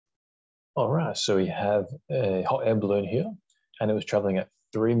All right, so we have a hot air balloon here, and it was traveling at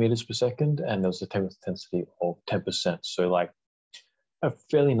 3 meters per second, and there was a temperature intensity of 10%. So like a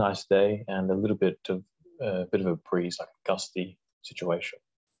fairly nice day and a little bit of a breeze, like a gusty situation.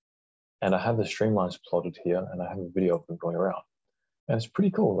 And I have the streamlines plotted here, and I have a video of them going around, and it's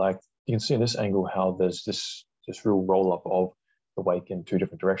pretty cool. Like you can see in this angle how there's this real roll up of the wake in two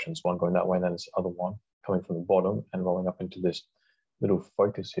different directions, one going that way, and then this other one coming from the bottom and rolling up into this little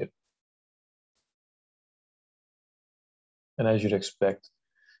focus here. And as you'd expect,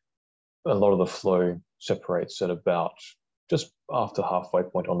 a lot of the flow separates at about just after halfway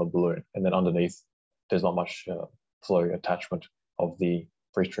point on the balloon. And then underneath, there's not much flow attachment of the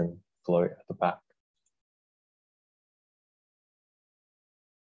free stream flow at the back.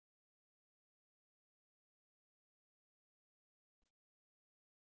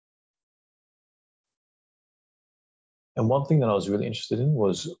 And one thing that I was really interested in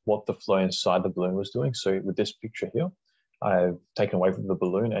was what the flow inside the balloon was doing. So with this picture here, I've taken away from the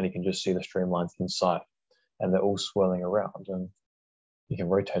balloon and you can just see the streamlines inside and they're all swirling around and you can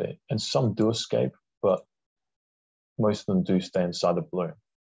rotate it. And some do escape, but most of them do stay inside the balloon.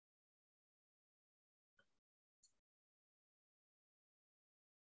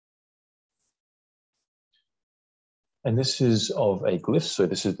 And this is of a glyph. So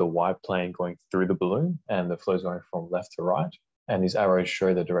this is the Y plane going through the balloon and the flow is going from left to right. And these arrows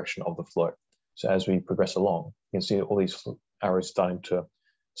show the direction of the flow. So as we progress along, you can see all these arrows starting to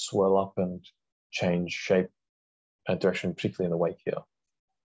swirl up and change shape and direction, particularly in the wake here.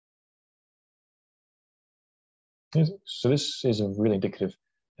 So this is a really indicative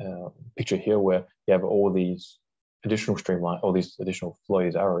picture here where you have all these additional streamline, all these additional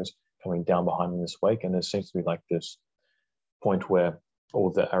flows, arrows coming down behind in this wake. And there seems to be like this point where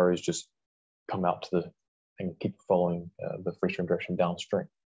all the arrows just come out to the and keep following the free stream direction downstream.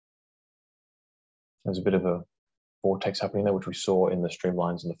 There's a bit of a vortex happening there, which we saw in the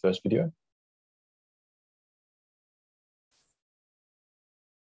streamlines in the first video.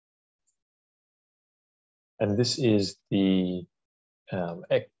 And this is the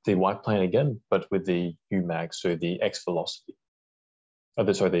Y plane again, but with the U mag, so the X velocity.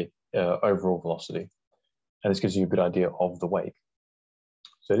 The overall velocity. And this gives you a good idea of the wake.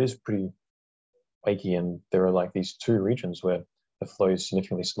 So it is pretty wakey, and there are like these two regions where the flow is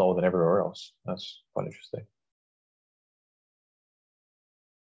significantly slower than everywhere else. That's quite interesting.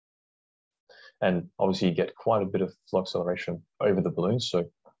 And obviously you get quite a bit of flow acceleration over the balloon, so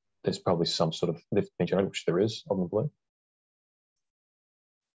there's probably some sort of lift being generated, which there is on the balloon.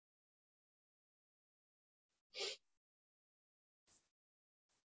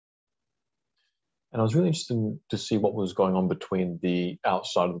 And I was really interested to see what was going on between the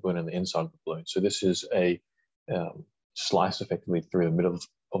outside of the balloon and the inside of the balloon. So this is a slice effectively through the middle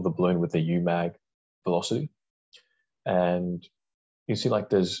of the balloon with the UMAG velocity. And you see like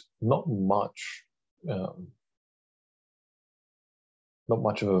there's not much of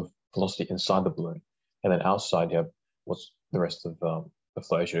a velocity inside the balloon. And then outside you have what's the rest of the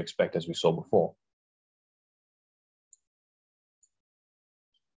flow as you'd expect, as we saw before.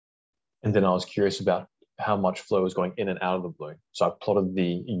 And then I was curious about how much flow is going in and out of the balloon. So I plotted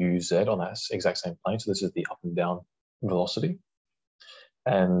the UZ on that exact same plane. So this is the up and down velocity.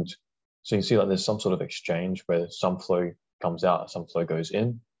 And so you can see like there's some sort of exchange where some flow comes out, some flow goes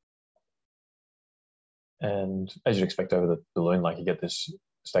in. And as you'd expect over the balloon, like you get this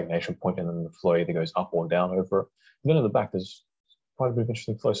stagnation point and then the flow either goes up or down over it. And then at the back, there's quite a bit of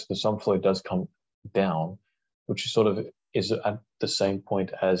interesting flow. So some flow does come down, which is sort of is at the same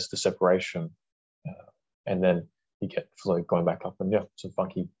point as the separation. And then you get flow going back up, and yeah, some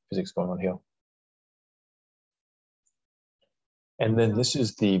funky physics going on here. And then this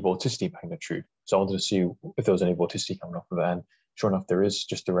is the vorticity magnitude. So I wanted to see if there was any vorticity coming off of it. And sure enough, there is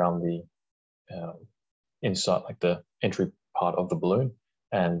just around the inside, like the entry part of the balloon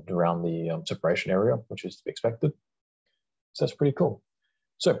and around the separation area, which is to be expected. So that's pretty cool.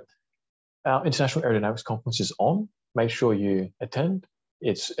 So our International Aerodynamics Conference is on. Make sure you attend.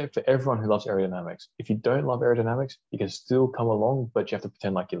 It's for everyone who loves aerodynamics. If you don't love aerodynamics, you can still come along, but you have to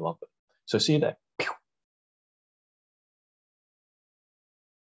pretend like you love it. So see you there.